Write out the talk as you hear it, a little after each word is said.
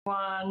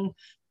One.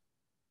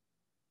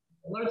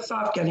 Alerts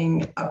off,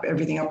 getting up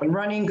everything up and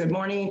running. Good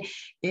morning.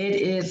 It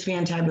is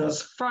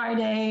Fantabulous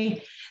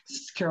Friday.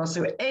 This is Carol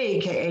Sue,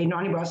 aka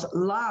Naughty Boss,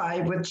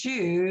 live with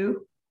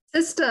you.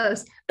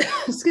 Sisters.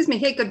 Excuse me.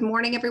 Hey, good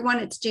morning, everyone.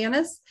 It's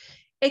Janice,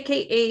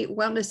 aka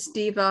Wellness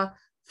Diva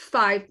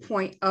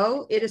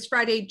 5.0. It is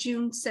Friday,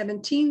 June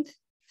 17th.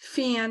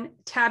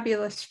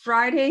 Fantabulous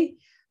Friday.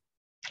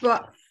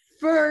 But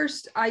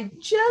first, I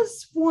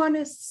just want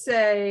to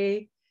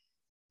say,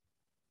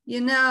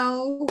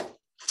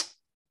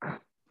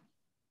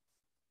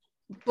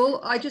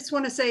 I just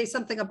want to say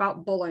something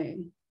about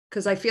bullying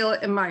because I feel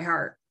it in my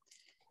heart.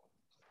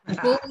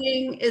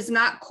 Bullying is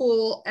not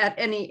cool at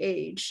any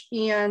age.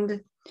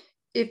 And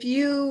if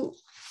you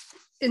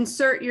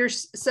insert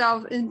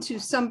yourself into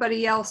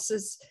somebody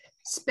else's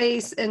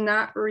space and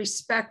not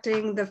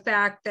respecting the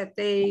fact that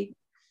they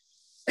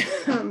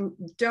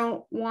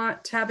don't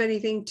want to have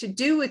anything to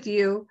do with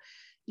you,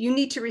 you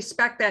need to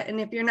respect that. And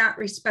if you're not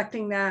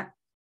respecting that,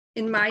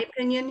 in my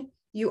opinion,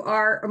 you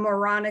are a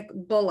moronic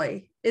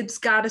bully. It's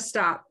got to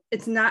stop.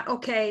 It's not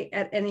okay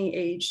at any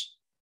age.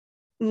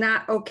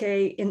 Not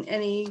okay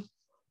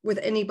with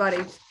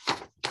anybody.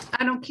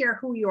 I don't care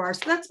who you are.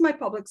 So that's my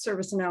public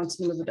service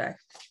announcement of the day.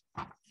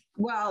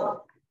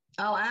 Well,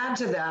 I'll add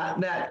to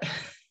that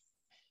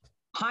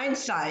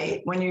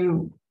hindsight, when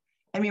you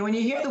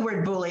hear the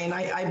word bully, and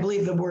I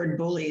believe the word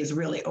bully is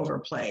really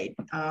overplayed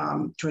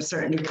to a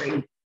certain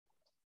degree,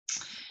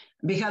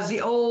 because the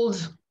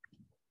old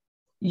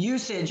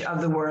usage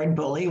of the word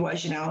bully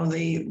was,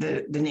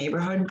 the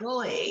neighborhood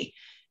bully,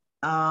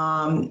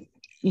 the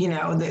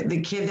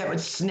kid that would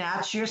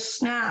snatch your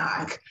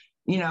snack.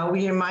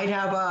 You might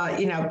have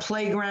a,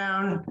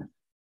 playground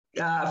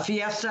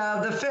fiesta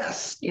of the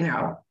fist,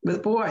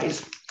 with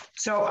boys.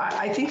 So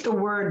I think the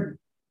word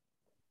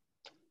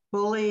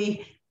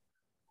bully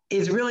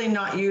is really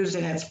not used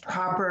in its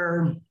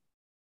proper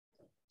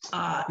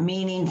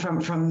meaning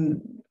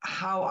from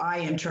how I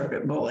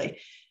interpret bully.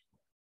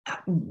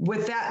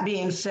 With that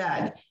being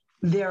said,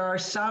 there are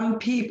some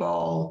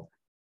people,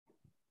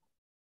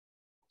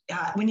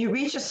 when you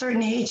reach a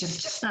certain age,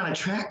 it's just not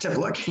attractive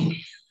looking.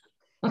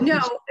 No,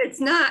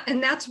 it's not.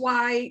 And that's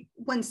why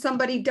when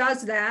somebody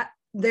does that,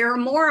 they're a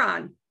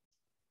moron.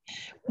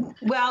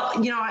 Well,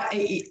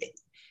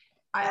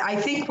 I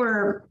think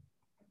we're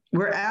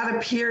at a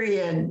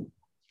period,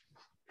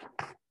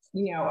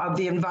 of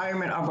the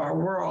environment of our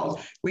world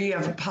where you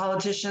have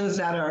politicians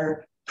that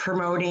are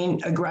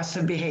promoting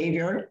aggressive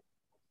behavior.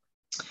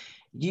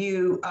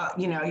 You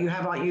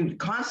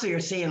constantly are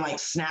seeing like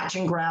snatch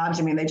and grabs.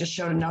 I mean, they just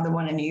showed another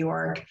one in New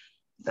York.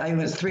 It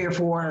was 3 or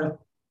 4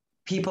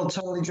 people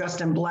totally dressed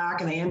in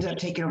black, and they ended up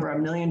taking over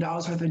 $1 million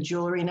worth of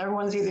jewelry. And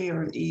everyone's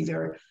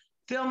either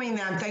filming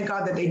them. Thank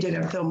God that they did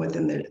a film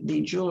within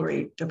the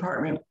jewelry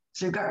department.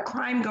 So you've got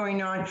crime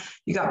going on.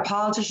 You got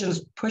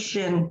politicians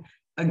pushing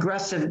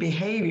aggressive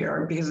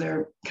behavior because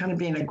they're kind of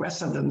being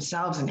aggressive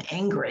themselves and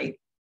angry.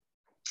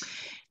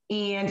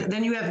 And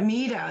then you have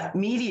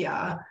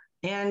media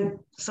and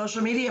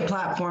social media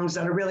platforms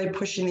that are really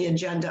pushing the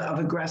agenda of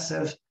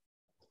aggressive,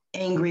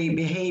 angry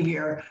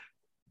behavior.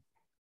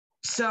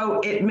 So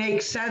it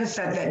makes sense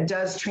that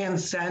does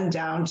transcend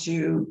down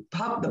to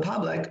the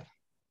public,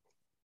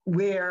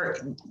 where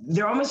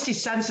they're almost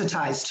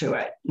desensitized to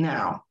it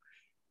now.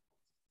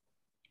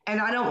 And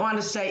I don't want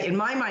to say, in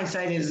my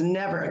mindset, it is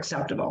never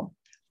acceptable.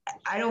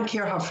 I don't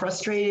care how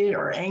frustrated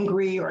or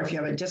angry, or if you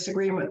have a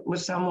disagreement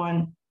with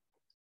someone,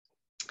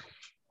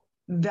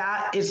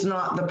 that is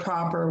not the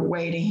proper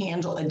way to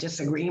handle a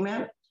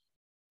disagreement,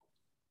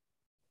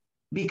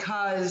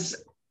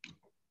 because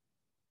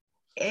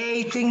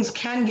things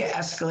can get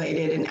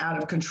escalated and out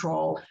of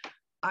control.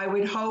 I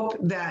would hope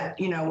that,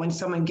 when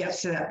someone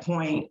gets to that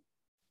point,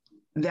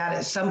 that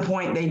at some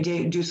point they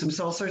do some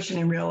soul searching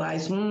and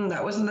realize,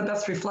 that wasn't the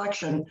best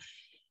reflection.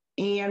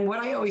 And what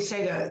I always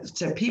say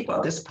to people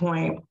at this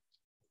point,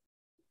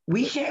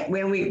 we can't,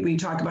 when we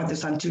talk about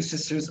this on Two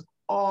Sisters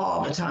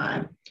all the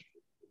time,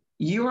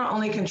 you are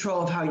only in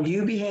control of how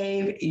you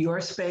behave,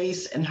 your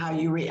space, and how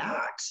you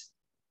react.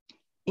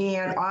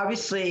 And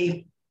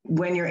obviously,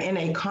 when you're in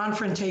a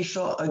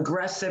confrontational,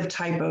 aggressive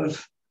type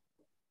of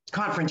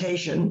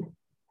confrontation,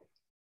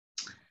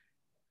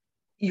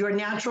 your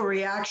natural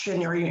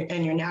reaction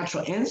and your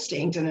natural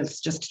instinct, and it's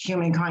just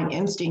humankind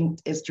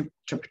instinct, is to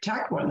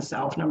protect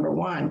oneself, number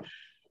one.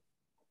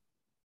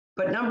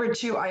 But number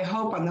two, I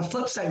hope on the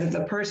flip side that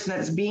the person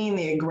that's being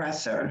the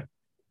aggressor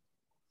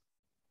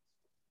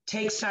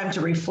takes time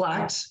to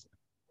reflect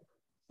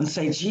and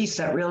say, geez,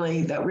 that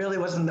really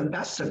wasn't the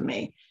best of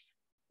me.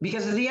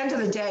 Because at the end of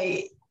the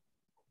day,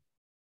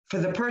 for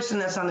the person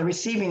that's on the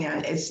receiving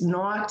end, it's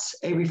not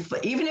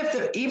even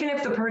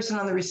if the person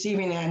on the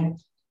receiving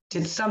end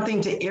did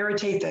something to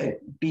irritate the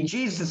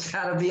bejesus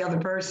out of the other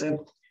person,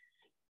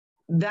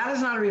 that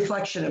is not a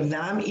reflection of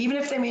them. Even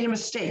if they made a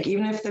mistake,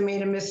 even if they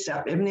made a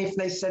misstep, even if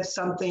they said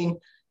something,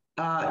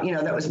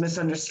 that was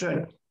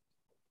misunderstood.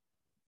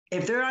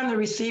 If they're on the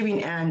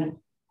receiving end,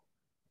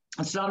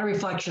 it's not a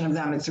reflection of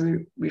them. It's a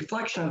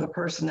reflection of the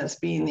person that's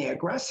being the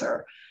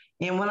aggressor.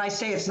 And when I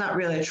say it's not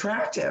really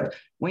attractive,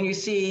 when you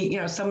see, you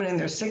know, someone in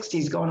their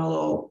 60s going a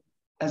little,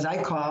 as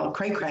I call,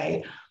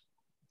 cray-cray,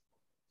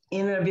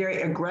 in a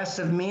very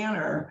aggressive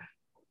manner,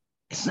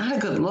 it's not a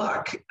good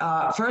look.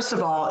 First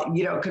of all,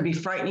 you know, it could be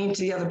frightening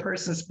to the other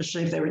person,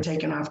 especially if they were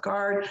taken off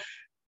guard.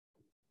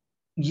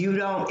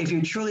 If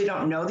you truly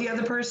don't know the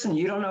other person,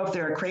 you don't know if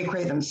they're a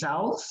cray-cray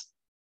themselves.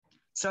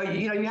 So,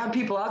 you know, you have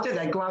people out there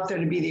that go out there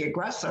to be the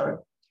aggressor.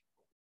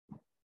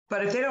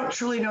 But if they don't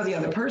truly know the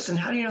other person,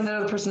 how do you know that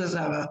other person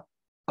doesn't have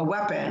a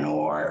weapon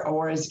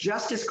or is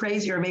just as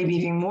crazy or maybe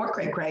even more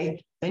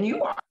cray-cray than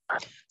you are?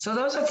 So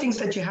those are things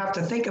that you have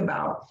to think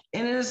about.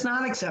 And it is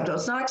not acceptable.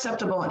 It's not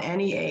acceptable in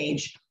any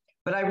age.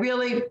 But I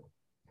really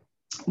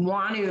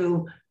want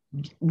to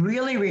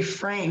really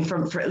refrain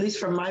from, at least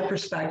from my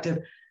perspective,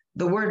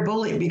 the word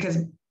bully, because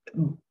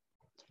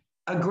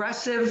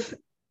aggressive,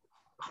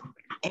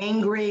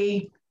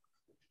 angry,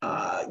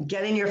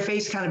 get in your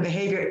face kind of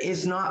behavior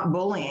is not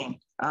bullying.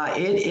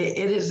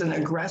 It is an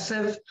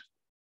aggressive.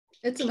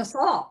 It's an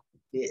assault.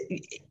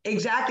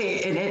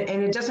 Exactly,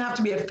 and it doesn't have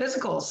to be a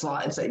physical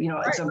assault. It's a, you know,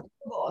 right. It's a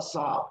verbal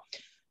assault.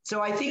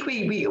 So I think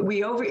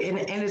we over, and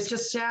it's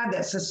just sad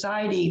that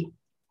society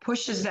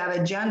pushes that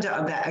agenda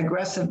of that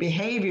aggressive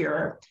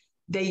behavior.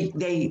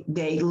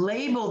 They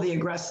label the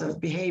aggressive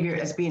behavior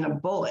as being a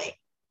bully,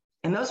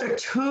 and those are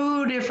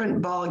two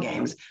different ball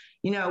games.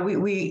 You know,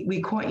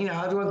 we coin, you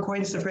know, everyone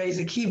coins the phrase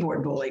a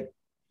keyboard bully,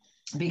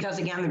 because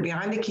again, they're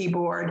behind the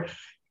keyboard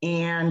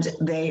and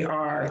they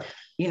are,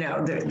 you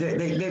know,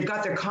 they've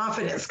got their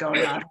confidence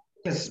going on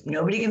because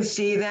nobody can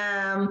see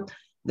them.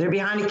 They're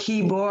behind a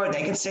keyboard.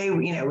 They can say,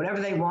 you know,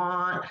 whatever they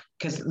want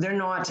because they're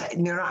not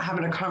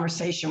having a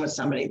conversation with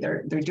somebody.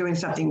 They're doing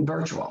something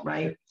virtual,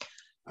 right?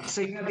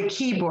 So you have the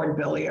keyboard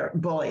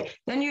bully.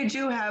 Then you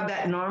do have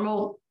that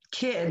normal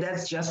kid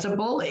that's just a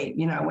bully,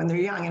 you know, when they're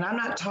young. And I'm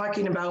not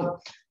talking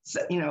about,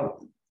 you know,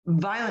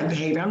 violent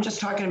behavior. I'm just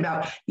talking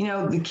about, you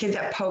know, the kid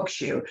that pokes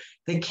you,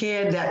 the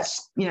kid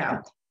that's, you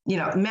know,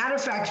 matter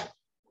of fact,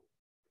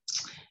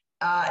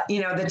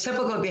 you know, the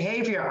typical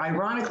behavior,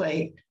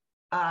 ironically,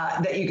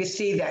 that you could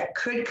see that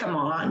could come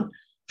on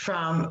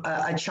from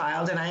a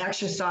child. And I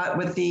actually saw it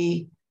with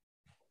the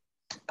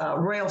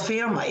royal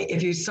family.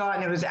 If you saw it,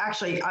 and it was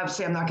actually,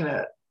 obviously, I'm not going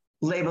to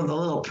label the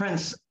little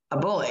prince a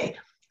bully,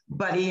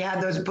 but he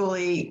had those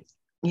bully,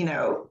 you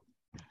know,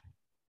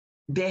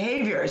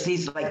 behaviors.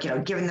 He's like, you know,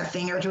 giving the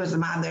finger to his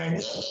mother,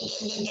 and,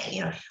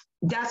 you know,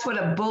 that's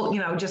what a bull, you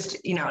know,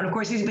 just, you know, and of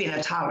course he's being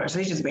a toddler, so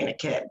he's just being a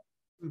kid.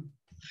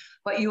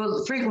 But you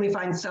will frequently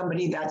find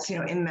somebody that's, you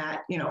know, in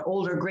that, you know,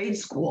 older grade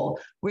school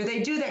where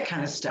they do that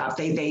kind of stuff.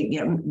 They,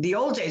 you know, the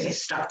old days, they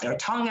stuck their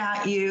tongue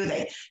at you.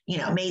 They, you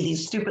know, made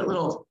these stupid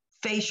little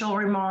facial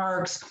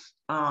remarks.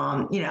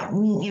 You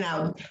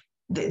know,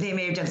 they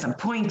may have done some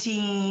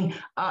pointing.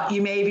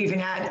 You may have even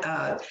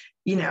had,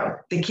 you know,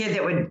 the kid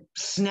that would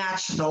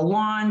snatch the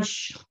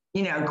lunch,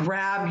 you know,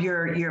 grab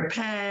your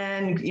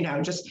pen, you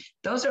know, just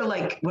those are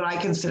like what I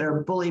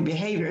consider bully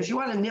behaviors. You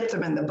want to nip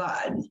them in the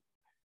bud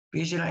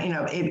because, you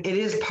know, it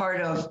is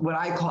part of what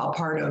I call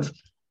part of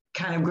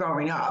kind of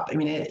growing up. I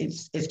mean,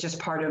 it's just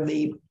part of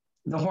the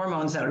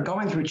hormones that are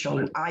going through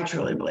children, I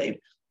truly believe.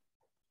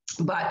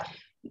 But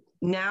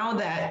now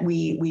that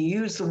we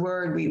use the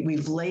word,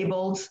 we've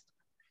labeled,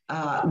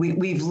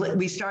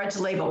 we started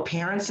to label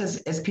parents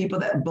as people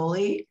that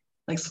bully,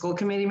 like school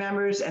committee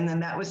members, and then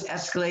that was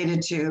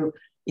escalated to,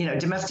 you know,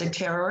 domestic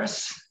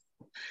terrorists.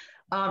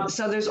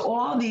 So there's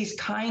all these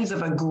kinds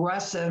of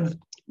aggressive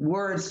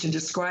words to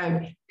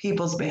describe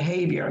people's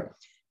behavior.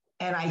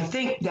 And I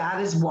think that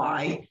is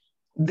why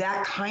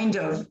that kind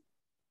of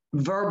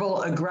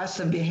verbal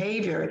aggressive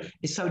behavior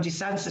is so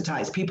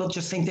desensitized. People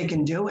just think they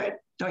can do it.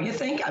 Don't you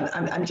think?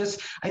 I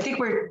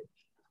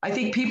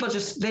think people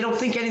just, they don't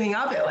think anything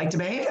of it, like to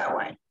behave that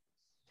way.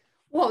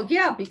 Well,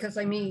 yeah, because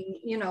I mean,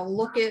 you know,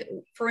 look at,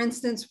 for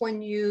instance,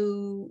 when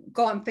you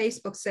go on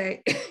Facebook,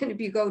 say, and if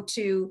you go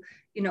to,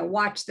 you know,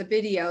 watch the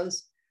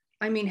videos,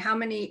 I mean, how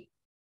many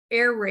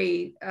air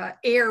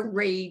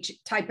rage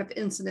type of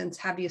incidents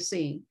have you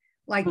seen?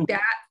 Like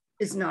that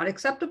is not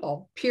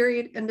acceptable,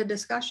 period, end of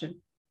discussion.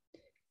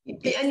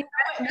 And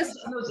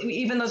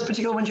even those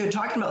particular ones you're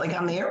talking about, like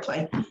on the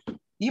airplane,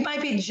 you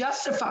might be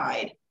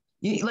justified.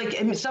 Like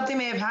something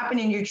may have happened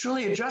and you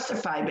truly are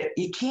justified, but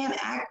you can't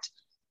act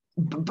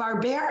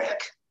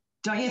barbaric,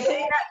 don't you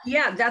think?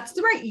 Yeah, that's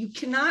right. You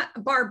cannot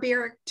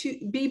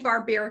be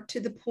barbaric to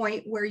the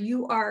point where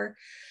you are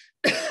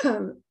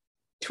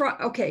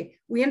okay,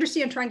 we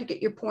understand trying to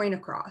get your point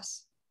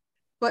across,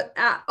 but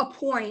at a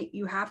point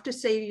you have to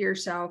say to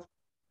yourself,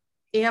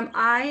 am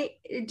I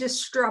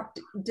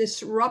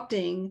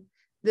disrupting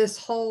this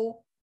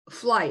whole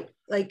flight?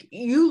 Like,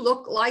 you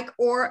look like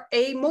or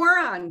a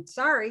moron,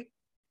 sorry.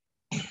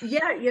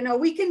 Yeah, you know,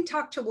 we can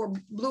talk till we're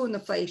blue in the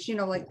face, you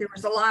know, like there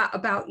was a lot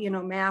about, you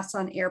know, masks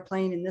on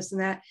airplane and this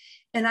and that.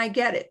 And I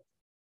get it.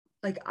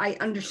 Like, I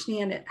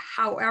understand it.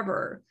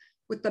 However,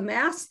 with the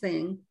mask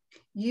thing,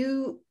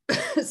 you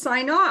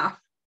sign off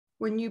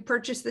when you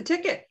purchase the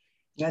ticket.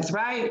 That's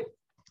right.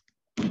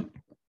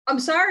 I'm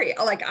sorry,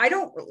 like, I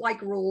don't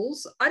like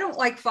rules. I don't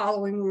like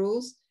following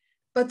rules,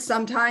 but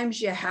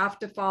sometimes you have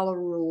to follow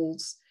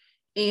rules.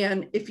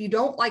 And if you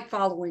don't like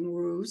following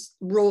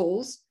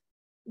rules,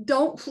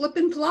 don't flip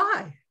and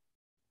fly.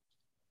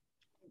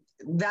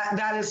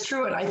 That is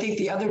true. And I think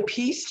the other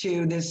piece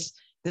to this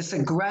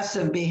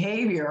aggressive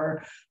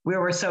behavior,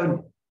 where we're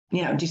so,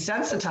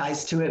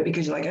 desensitized to it,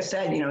 because like I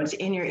said, it's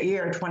in your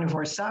ear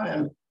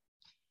 24/7.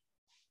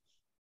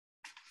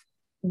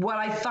 What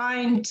I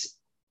find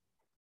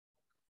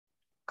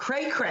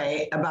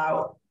cray-cray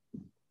about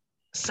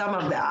some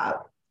of that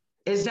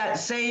is that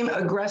same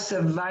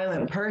aggressive,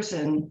 violent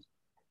person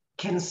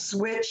can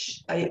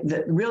switch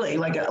really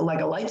like a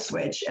light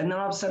switch, and then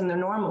all of a sudden they're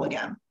normal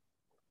again.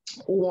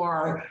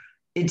 Or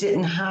it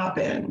didn't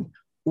happen,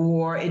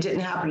 or it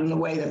didn't happen in the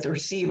way that the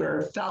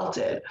receiver felt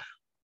it.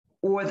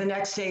 Or the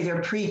next day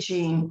they're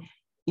preaching,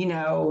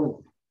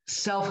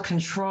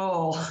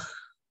 self-control,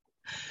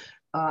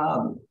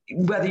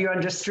 whether you're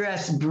under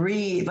stress,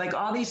 breathe, like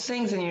all these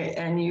things.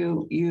 And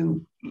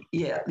you,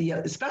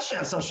 especially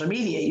on social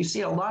media, you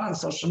see a lot on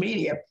social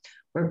media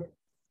where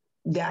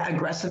that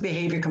aggressive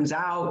behavior comes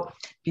out.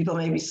 People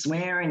may be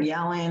swearing,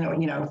 yelling, or,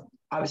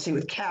 obviously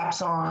with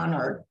caps on,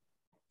 or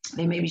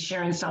they may be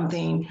sharing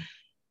something.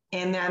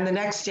 And then the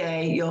next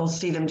day you'll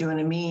see them doing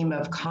a meme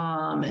of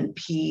calm and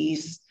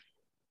peace.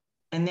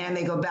 And then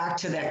they go back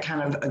to that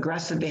kind of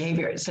aggressive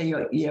behavior. So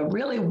you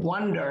really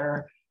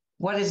wonder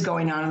what is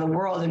going on in the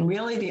world. And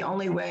really the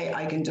only way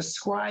I can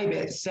describe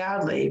it,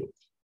 sadly,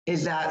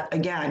 is that,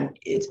 again,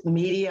 it's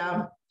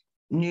media,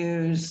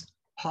 news,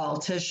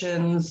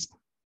 politicians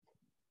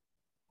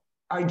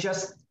are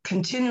just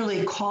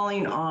continually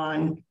calling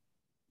on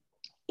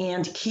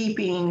and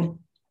keeping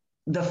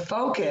the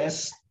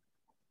focus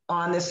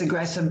on this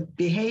aggressive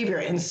behavior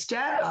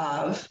instead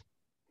of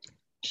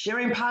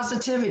sharing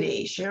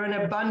positivity, sharing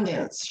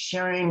abundance,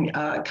 sharing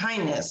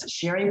kindness,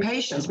 sharing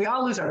patience. We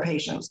all lose our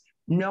patience.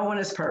 No one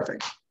is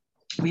perfect.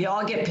 We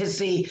all get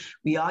pissy.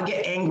 We all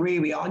get angry.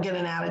 We all get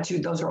an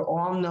attitude. Those are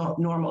all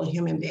normal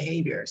human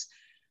behaviors.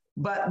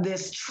 But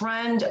this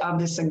trend of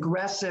this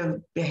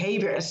aggressive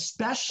behavior,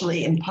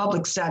 especially in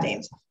public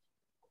settings,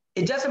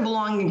 it doesn't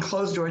belong in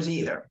closed doors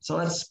either. So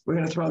we're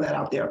going to throw that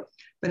out there.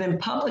 But in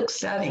public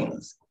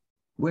settings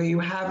where you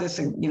have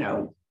this,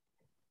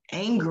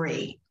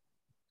 angry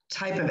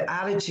type of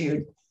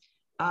attitude,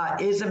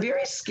 is a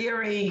very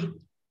scary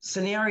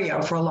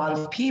scenario for a lot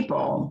of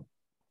people,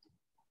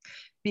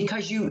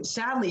 because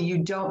sadly, you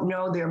don't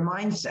know their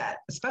mindset,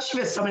 especially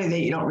if it's somebody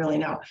that you don't really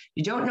know.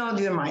 You don't know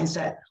their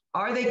mindset.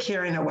 Are they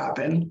carrying a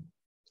weapon?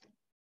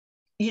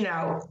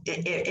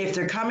 If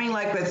they're coming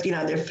like with,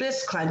 their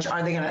fists clenched,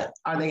 are they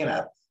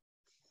gonna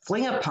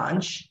fling a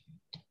punch?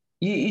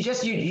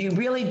 You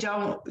really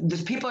don't.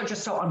 These people are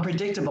just so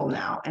unpredictable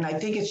now, and I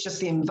think it's just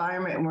the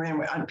environment we're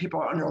in. People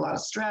are under a lot of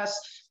stress.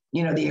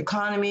 The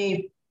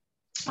economy.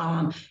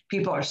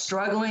 People are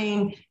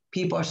struggling.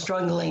 People are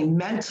struggling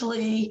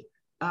mentally.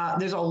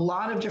 There's a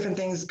lot of different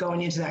things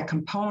going into that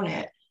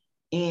component,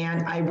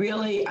 and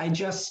I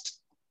just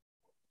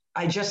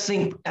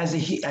think as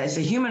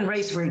a human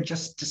race, we're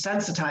just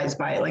desensitized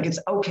by it. Like, it's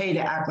okay to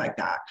act like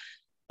that,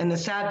 and the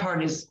sad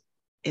part is,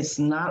 it's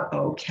not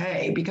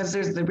okay, because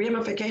there's the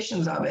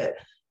ramifications of it.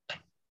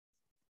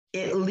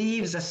 It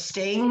leaves a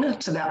sting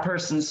to that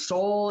person's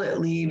soul. It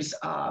leaves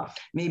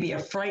maybe a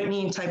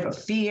frightening type of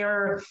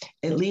fear.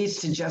 It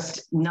leads to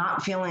just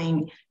not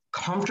feeling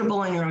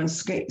comfortable in your own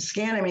skin.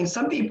 I mean,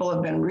 some people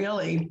have been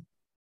really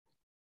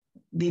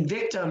the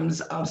victims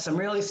of some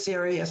really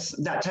serious,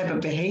 that type of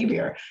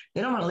behavior.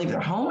 They don't want to leave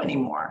their home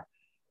anymore.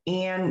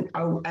 And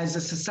as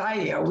a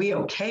society, are we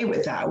okay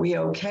with that? Are we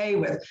okay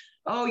with,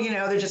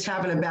 they're just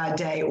having a bad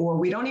day? Or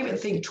we don't even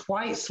think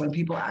twice when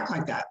people act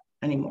like that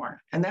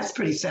anymore. And that's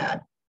pretty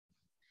sad.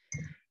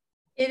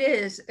 It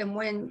is. And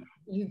when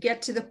you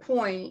get to the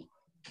point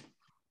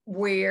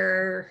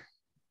where,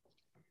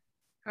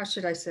 how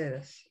should I say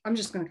this? I'm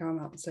just going to come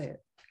out and say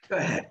it. Go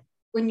ahead.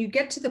 When you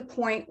get to the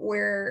point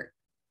where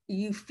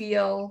you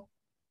feel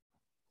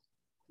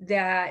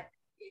that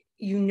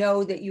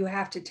that you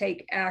have to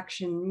take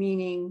action,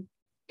 meaning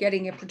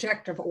getting a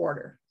protective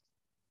order.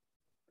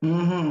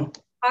 Mm-hmm.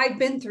 I've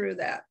been through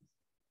that.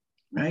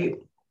 Right.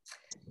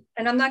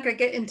 And I'm not going to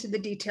get into the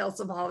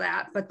details of all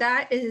that, but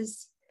that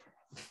is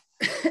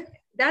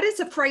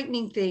a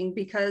frightening thing,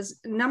 because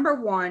number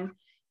one,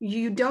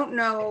 you don't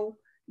know,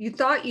 you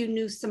thought you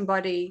knew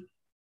somebody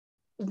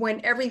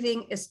when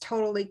everything is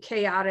totally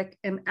chaotic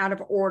and out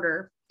of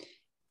order.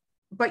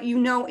 But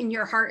in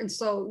your heart and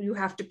soul, you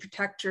have to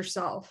protect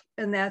yourself.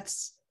 And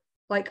that's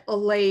like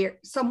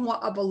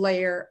somewhat of a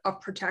layer of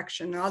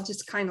protection. And I'll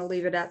just kind of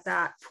leave it at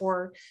that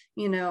for,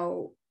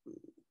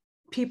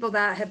 people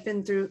that have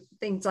been through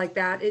things like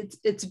that.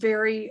 It's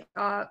very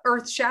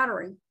earth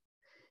shattering.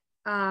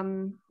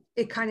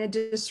 It kind of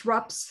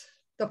disrupts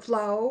the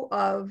flow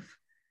of,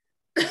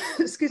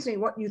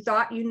 what you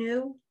thought you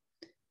knew,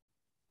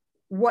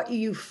 what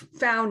you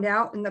found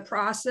out in the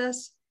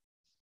process.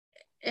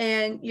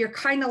 And you're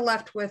kind of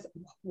left with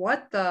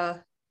what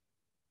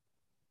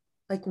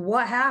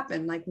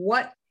happened? Like,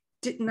 what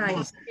didn't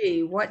I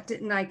see? What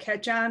didn't I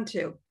catch on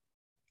to?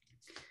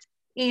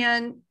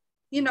 And,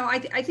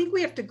 I think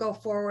we have to go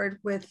forward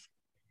with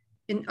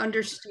an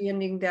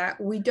understanding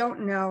that we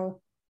don't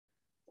know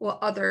what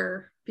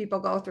other people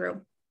go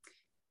through.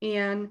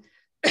 And,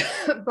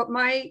 but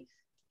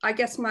I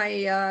guess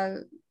my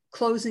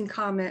closing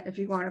comment, if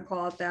you want to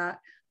call it that,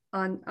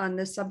 on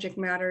this subject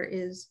matter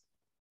is,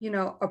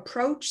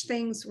 approach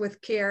things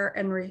with care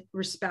and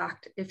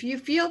respect. If you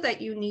feel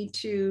that you need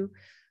to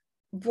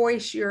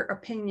voice your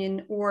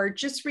opinion or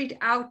just reach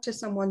out to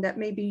someone that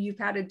maybe you've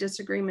had a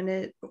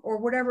disagreement or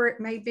whatever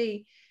it may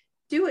be,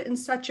 do it in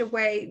such a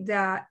way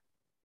that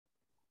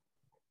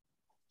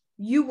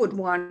you would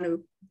want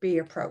to be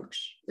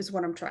approached, is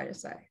what I'm trying to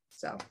say.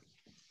 So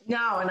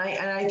no, and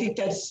I think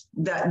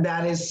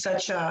that is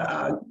such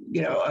a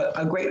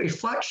great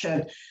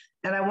reflection.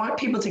 And I want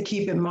people to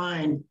keep in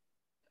mind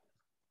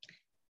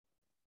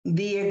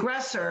the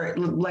aggressor,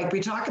 like we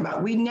talk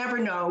about, we never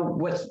know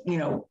what's,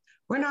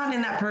 we're not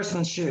in that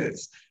person's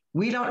shoes.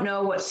 We don't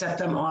know what set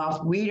them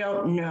off. We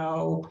don't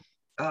know,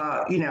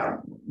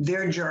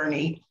 their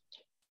journey.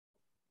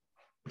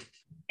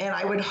 And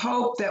I would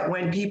hope that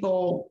when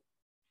people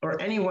or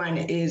anyone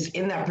is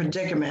in that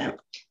predicament,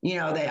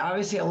 they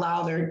obviously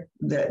allow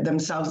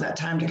themselves that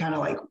time to kind of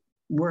like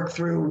work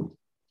through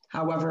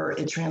however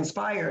it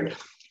transpired.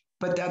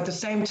 But at the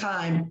same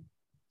time,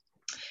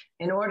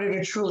 in order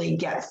to truly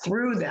get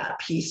through that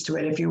piece to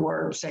it, if you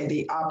were, say,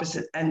 the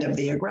opposite end of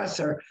the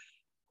aggressor,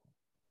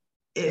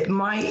 it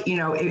might,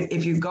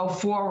 if you go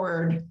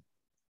forward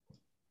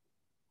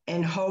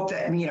and hope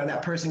that,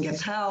 that person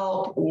gets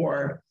help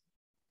or,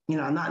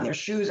 I'm not in their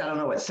shoes, I don't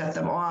know what set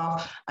them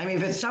off. I mean,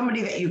 if it's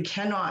somebody that you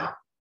cannot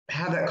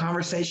have that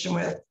conversation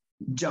with,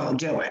 don't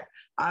do it.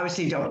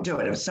 Obviously, don't do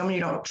it. If somebody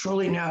you don't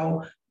truly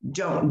know,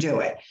 don't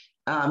do it.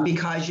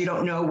 Because you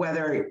don't know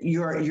whether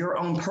your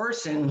own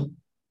person,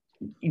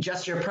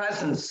 just your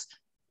presence,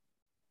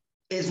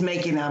 is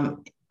making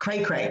them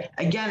cray-cray.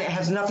 Again, it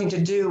has nothing to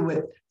do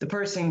with the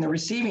person in the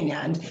receiving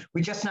end.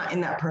 We're just not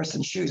in that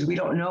person's shoes. We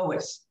don't know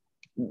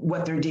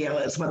what their deal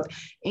is.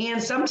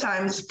 And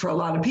sometimes for a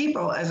lot of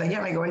people, as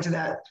again, I go into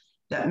that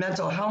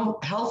mental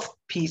health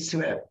piece to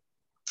it,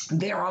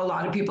 there are a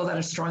lot of people that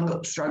are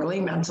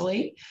struggling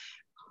mentally.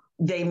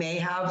 They may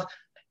have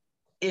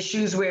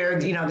issues where,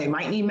 they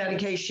might need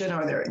medication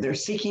or they're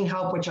seeking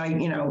help, which I,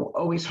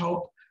 always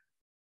hope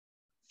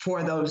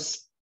for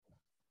those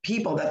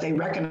people that they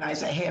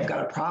recognize that, hey, I've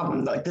got a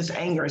problem, like this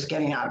anger is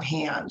getting out of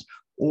hand,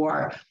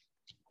 or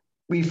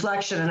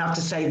reflection enough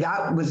to say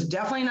that was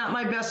definitely not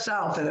my best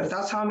self. And if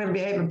that's how I'm going to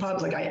behave in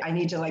public, I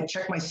need to like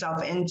check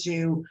myself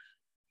into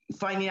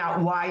finding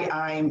out why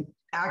I'm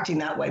acting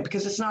that way,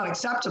 because it's not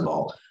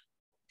acceptable.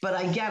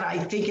 But again, I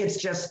think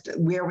it's just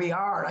where we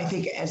are. I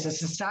think as a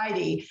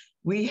society,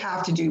 we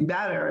have to do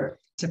better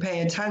to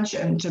pay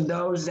attention to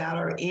those that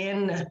are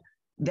in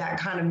that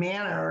kind of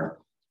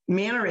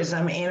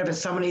mannerism. And if it's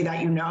somebody that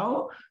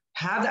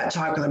have that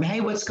talk with them.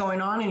 Hey, what's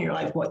going on in your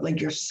life? What, like,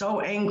 you're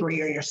so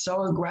angry or you're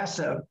so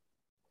aggressive.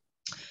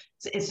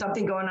 Is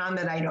something going on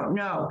that I don't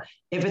know?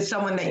 If it's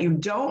someone that you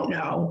don't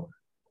know,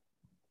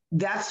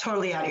 that's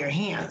totally out of your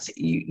hands.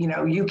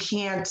 You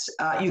can't,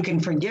 you can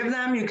forgive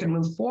them, you can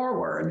move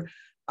forward.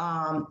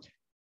 But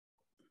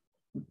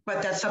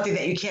that's something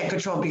that you can't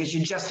control because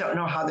you just don't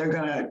know how they're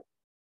going to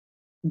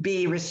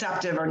be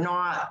receptive or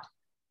not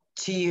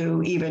to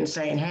you even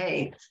saying,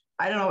 hey,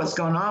 I don't know what's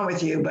going on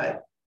with you,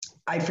 but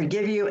I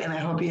forgive you and I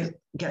hope you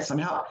get some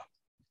help.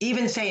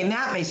 Even saying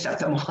that may set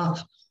them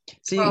off.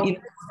 So don't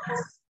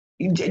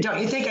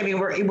you think? I mean,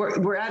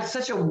 we're at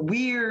such a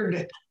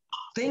weird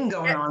thing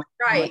going on.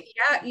 Right.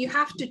 Yeah. You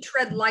have to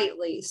tread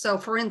lightly. So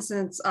for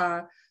instance,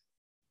 I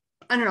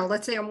don't know,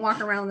 let's say I'm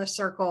walking around the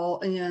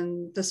circle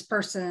and this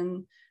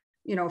person,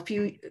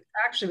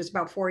 actually it was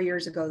about 4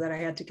 years ago that I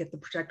had to get the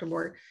protective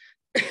order.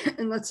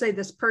 And let's say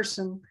this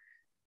person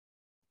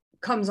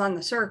comes on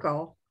the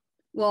circle.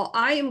 Well,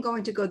 I am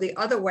going to go the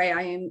other way.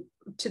 I am,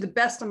 to the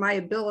best of my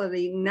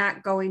ability,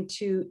 not going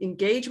to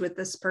engage with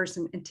this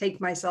person and take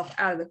myself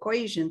out of the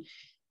equation.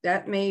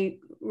 That may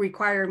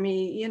require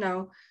me,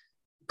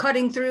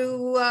 cutting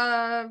through,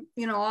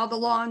 all the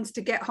lawns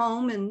to get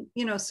home and,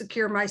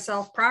 secure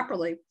myself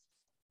properly.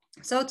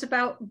 So it's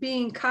about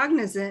being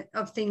cognizant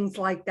of things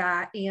like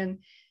that. And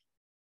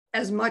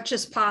as much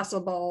as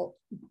possible,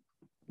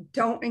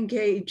 don't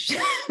engage,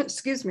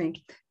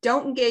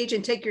 don't engage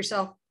and take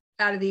yourself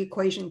out of the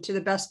equation to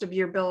the best of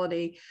your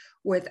ability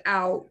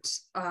without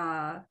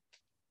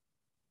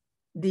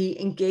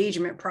the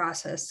engagement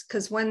process.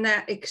 Because when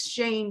that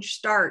exchange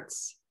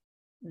starts,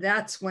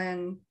 that's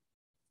when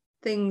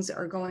things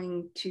are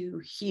going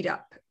to heat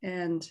up,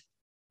 and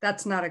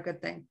that's not a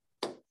good thing.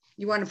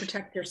 You want to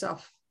protect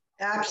yourself.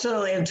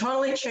 Absolutely. And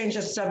totally change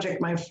the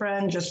subject. My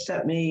friend just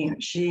sent me,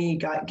 she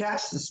got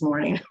gas this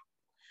morning.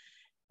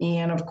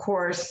 And of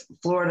course,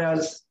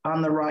 Florida's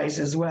on the rise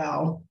as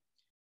well.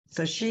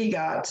 So she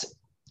got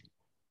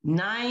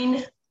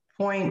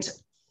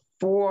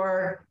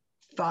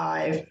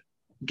 9.45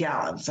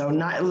 gallons. So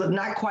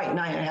not quite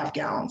 9.5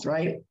 gallons,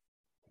 right?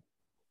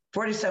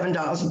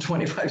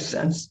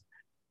 $47.25.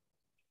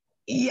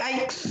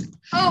 Yikes.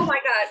 Oh my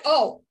God.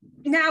 Oh,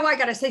 now I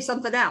got to say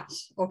something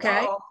else.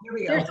 Okay. Oh, here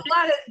we go.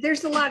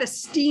 There's a lot of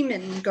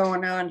steaming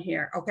going on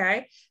here.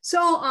 Okay.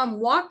 So I'm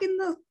walking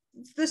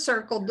the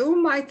circle,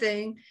 doing my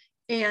thing.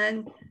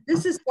 And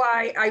this is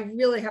why I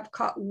really have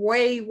cut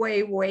way,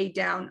 way, way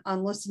down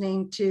on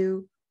listening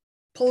to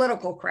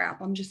political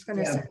crap. I'm just going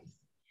to say.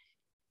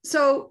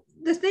 So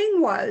the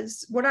thing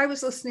was, what I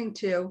was listening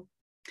to,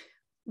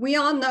 we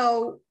all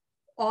know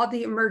all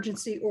the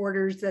emergency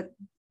orders that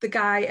the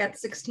guy at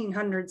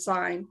 1600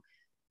 signed,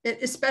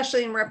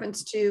 especially in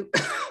reference to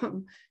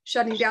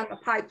shutting down the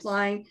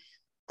pipeline,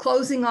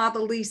 closing all the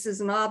leases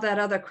and all that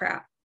other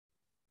crap.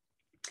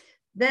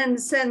 Then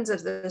is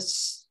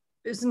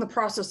in the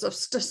process of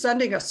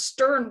sending a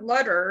stern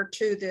letter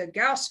to the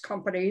gas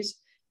companies,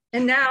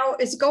 and now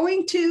is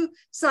going to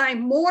sign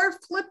more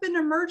flipping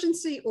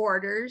emergency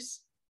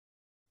orders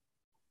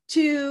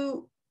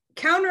to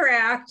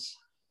counteract,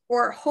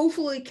 or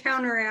hopefully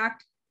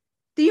counteract,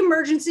 the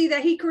emergency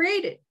that he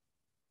created.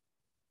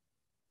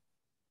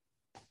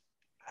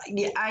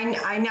 Yeah,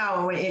 I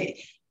know it.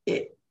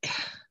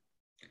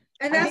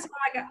 And that's what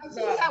I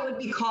think that would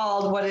be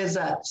called, what is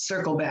that?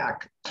 Circle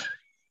back.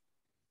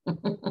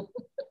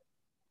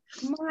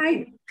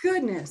 My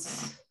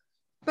goodness.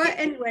 But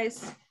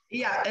anyways.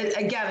 Yeah,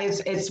 again,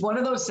 it's one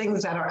of those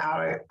things that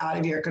are out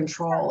of your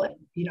control. And,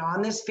 you know,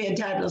 on this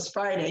Fantabulous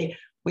Friday,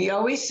 we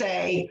always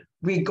say,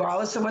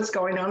 regardless of what's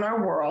going on in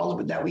our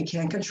world that we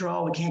can't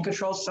control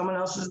someone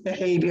else's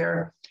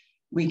behavior.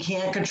 We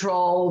can't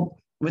control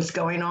what's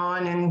going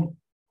on in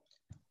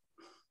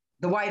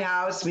the White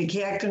House. We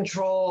can't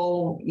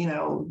control, you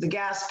know, the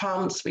gas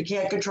pumps. We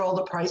can't control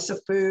the price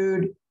of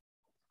food.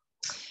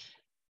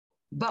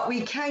 But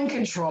we can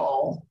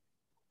control,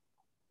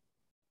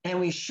 and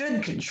we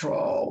should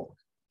control,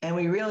 and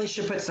we really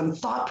should put some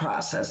thought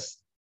process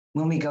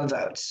when we go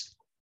vote.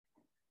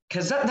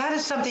 Because that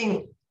is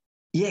something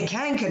you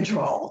can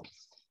control.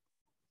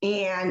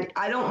 And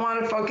I don't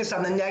want to focus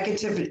on the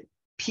negative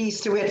piece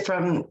to it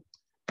from,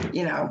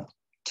 you know,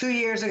 2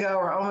 years ago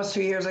or almost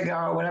 2 years ago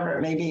or whatever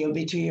it may be. It'll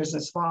be 2 years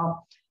this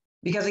fall.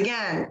 Because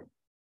again,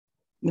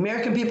 the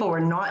American people were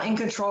not in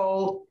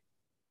control.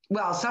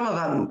 Well, some of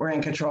them were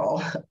in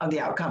control of the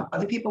outcome.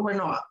 Other people were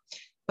not.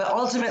 But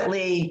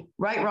ultimately,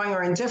 right, wrong,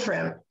 or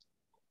indifferent,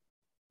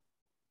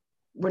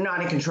 we're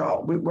not in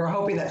control. We're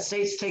hoping that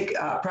states take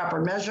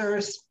proper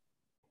measures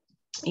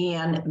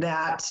and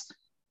that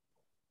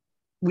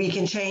we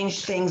can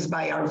change things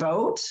by our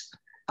vote,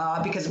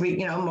 because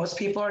most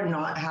people are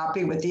not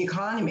happy with the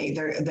economy.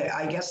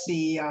 I guess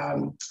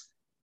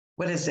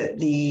what is it?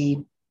 The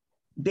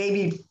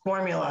baby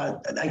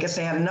formula, I guess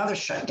they had another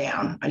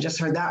shutdown. I just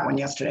heard that one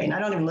yesterday, and I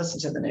don't even listen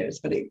to the news,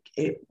 but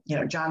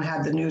John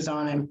had the news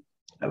on, and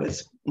I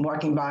was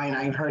walking by and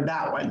I heard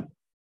that one.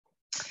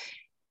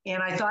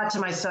 And I thought to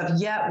myself,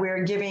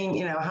 we're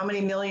giving, how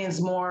many millions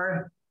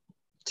more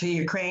to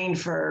Ukraine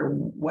for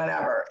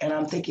whatever. And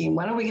I'm thinking,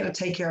 when are we going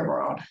to take care of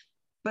our own?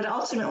 But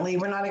ultimately,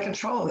 we're not in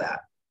control of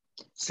that.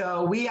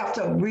 So we have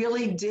to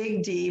really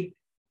dig deep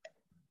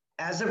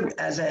as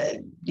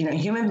a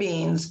human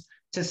beings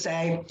to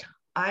say,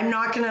 I'm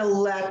not going to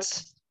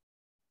let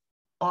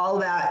all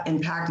that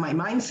impact my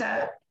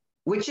mindset,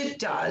 which it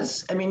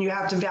does. I mean, you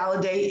have to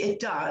validate it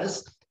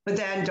does, but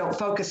then don't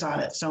focus on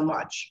it so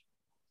much.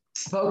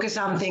 Focus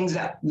on things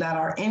that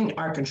are in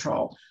our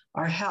control,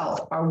 our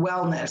health, our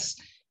wellness.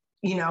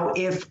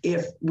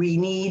 If we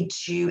need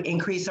to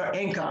increase our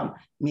income,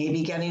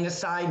 maybe getting a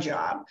side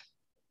job,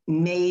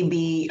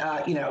 maybe,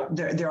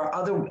 there are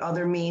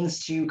other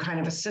means to kind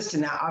of assist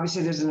in that.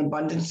 Obviously, there's an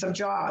abundance of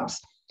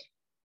jobs.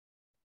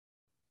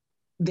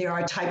 There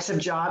are types of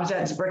jobs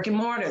that's brick and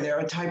mortar. There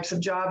are types of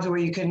jobs where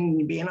you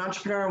can be an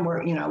entrepreneur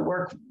and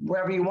work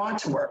wherever you want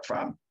to work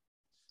from.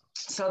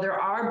 So there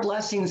are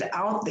blessings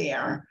out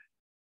there.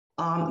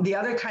 The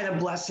other kind of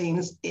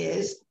blessings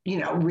is,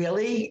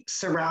 really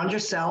surround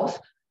yourself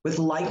with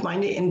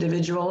like-minded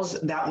individuals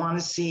that want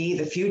to see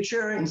the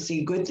future and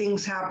see good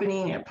things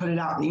happening and put it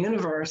out in the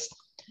universe.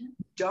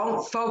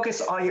 Don't focus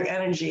all your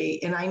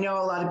energy. And I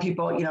know a lot of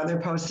people, they're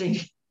posting,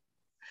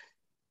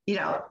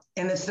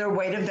 and it's their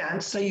way to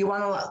vent. So you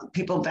want to let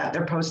people vent.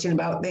 They're posting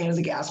about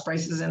the gas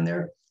prices and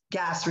their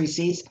gas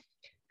receipts,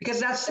 because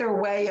that's their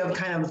way of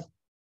kind of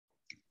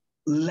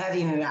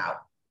letting it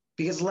out.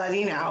 Because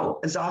letting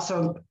out is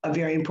also a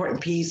very important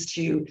piece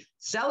to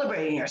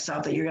celebrating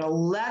yourself, that you're going to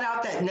let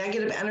out that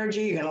negative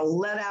energy. You're going to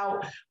let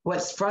out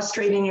what's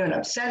frustrating you and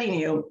upsetting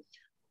you.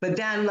 But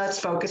then let's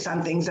focus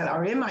on things that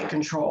are in my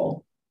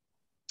control.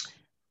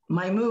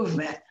 My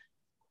movement,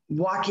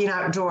 walking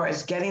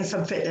outdoors, getting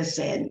some fitness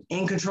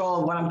in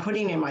control of what I'm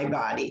putting in my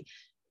body,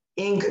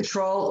 in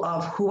control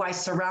of who I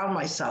surround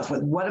myself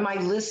with. What am I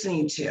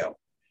listening to?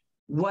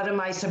 What am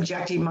I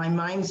subjecting my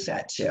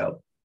mindset to?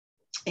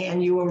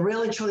 And you will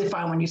really truly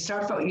find when you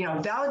start,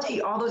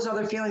 validate all those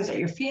other feelings that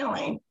you're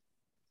feeling,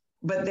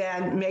 but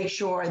then make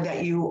sure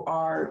that you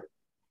are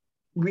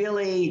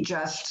really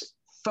just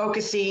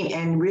focusing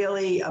and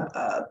really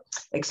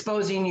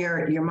exposing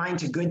your mind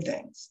to good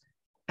things.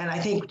 And I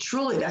think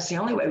truly that's the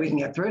only way we can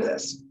get through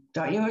this.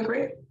 Don't you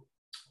agree?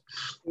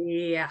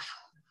 Yeah,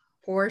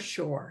 for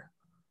sure.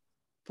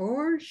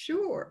 For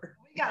sure.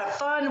 We got a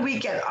fun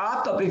weekend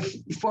off, but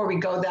before we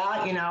go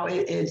that,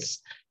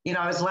 it's,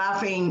 I was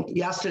laughing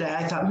yesterday.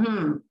 I thought,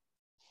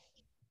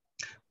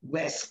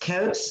 West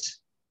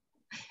Coast,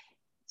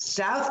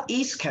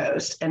 Southeast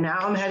Coast, and now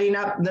I'm heading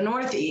up the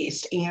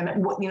Northeast.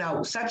 And,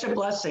 such a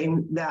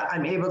blessing that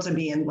I'm able to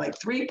be in like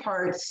 3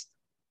 parts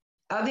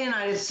of the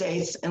United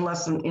States in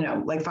less than,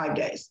 like 5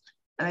 days.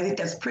 And I think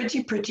that's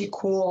pretty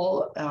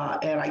cool.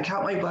 And I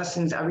count my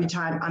blessings every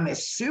time. I'm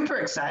super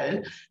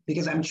excited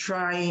because I'm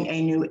trying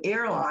a new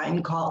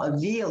airline called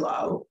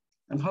Avelo.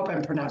 I hope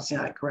I'm pronouncing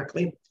that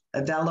correctly.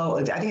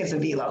 Avelo, I think it's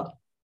Avelo.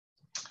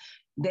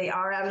 They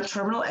are out of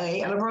Terminal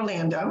A out of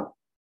Orlando.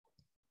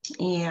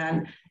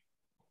 And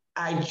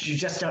I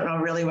just don't know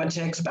really what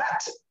to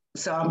expect.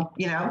 So,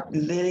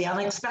 the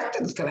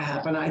unexpected is going to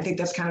happen. I think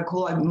that's kind of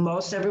cool.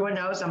 Most everyone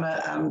knows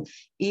I'm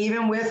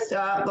even with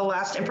the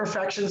last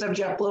imperfections of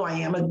JetBlue, I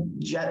am a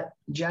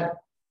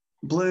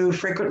JetBlue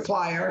frequent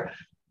flyer,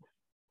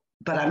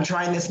 but I'm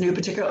trying this new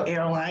particular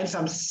airline. So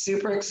I'm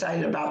super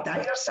excited about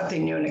that.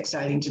 Something new and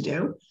exciting to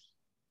do.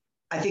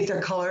 I think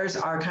their colors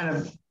are kind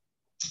of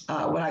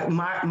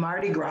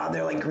Mardi Gras.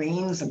 They're like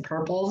greens and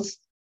purples.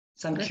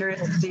 So I'm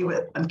curious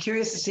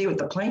to see what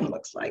the plane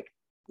looks like.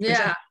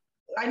 Yeah.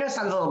 I know it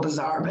sounds a little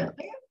bizarre, but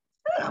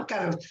I don't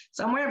know,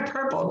 so I'm wearing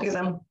purple because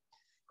of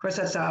course,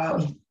 that's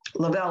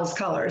Lavelle's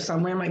color. So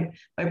I'm wearing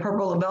my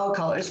purple Lavelle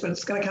colors, but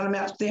it's going to kind of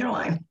match the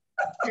airline.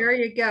 There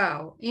you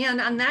go.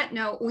 And on that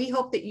note, we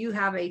hope that you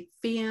have a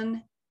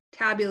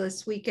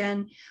fantabulous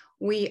weekend.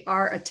 We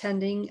are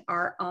attending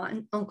our aunt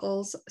and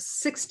uncle's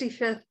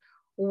 65th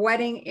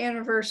wedding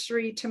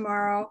anniversary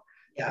tomorrow.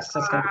 Yes,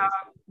 that's going to be.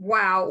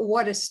 Wow,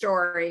 what a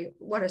story.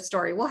 What a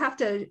story. We'll have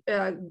to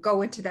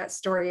go into that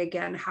story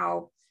again,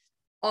 how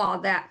all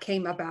that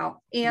came about.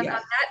 And on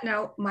that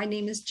note, my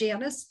name is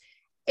Janice,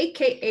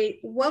 aka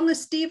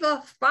Wellness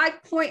Diva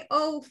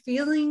 5.0,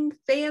 feeling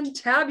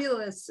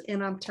fantabulous.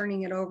 And I'm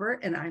turning it over,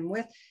 and I'm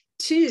with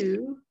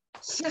 2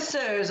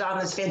 sisters on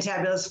this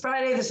fantabulous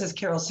Friday. This is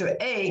Carol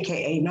Stewart,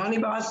 aka Naughty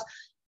Boss,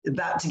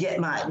 about to get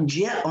my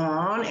jet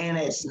on, and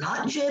it's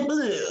not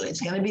JetBlue.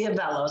 It's going to be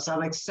Avelo. So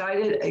I'm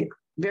excited,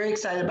 very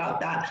excited about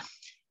that.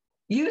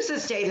 Use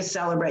this day to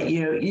celebrate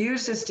you.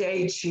 Use this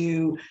day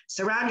to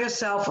surround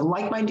yourself with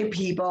like-minded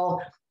people.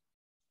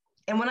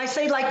 And when I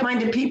say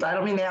like-minded people, I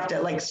don't mean they have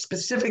to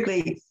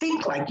specifically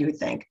think like you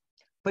think,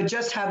 but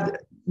just have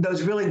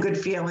those really good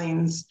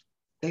feelings.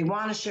 They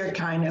want to share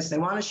kindness. They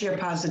want to share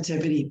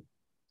positivity.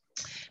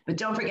 But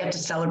don't forget to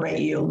celebrate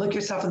you. Look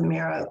yourself in the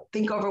mirror.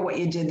 Think over what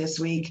you did this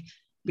week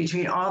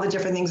between all the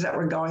different things that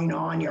were going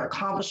on, your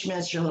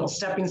accomplishments, your little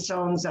stepping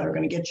stones that are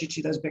going to get you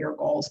to those bigger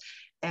goals.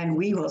 And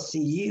we will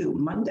see you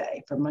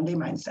Monday for Monday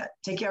Mindset.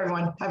 Take care,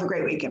 everyone. Have a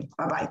great weekend.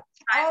 Bye-bye.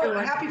 Oh,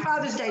 happy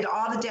Father's Day to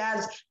all the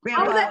dads,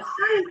 grandpas.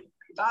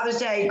 Father's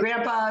Day,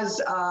 grandpas,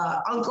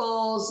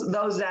 uncles,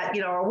 those that,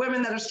 are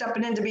women that are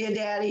stepping in to be a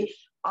daddy,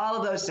 all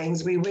of those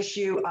things. We wish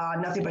you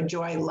nothing but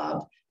joy,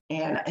 love,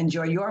 and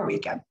enjoy your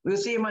weekend. We'll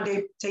see you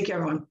Monday. Take care,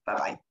 everyone.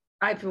 Bye-bye.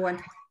 Bye,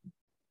 everyone.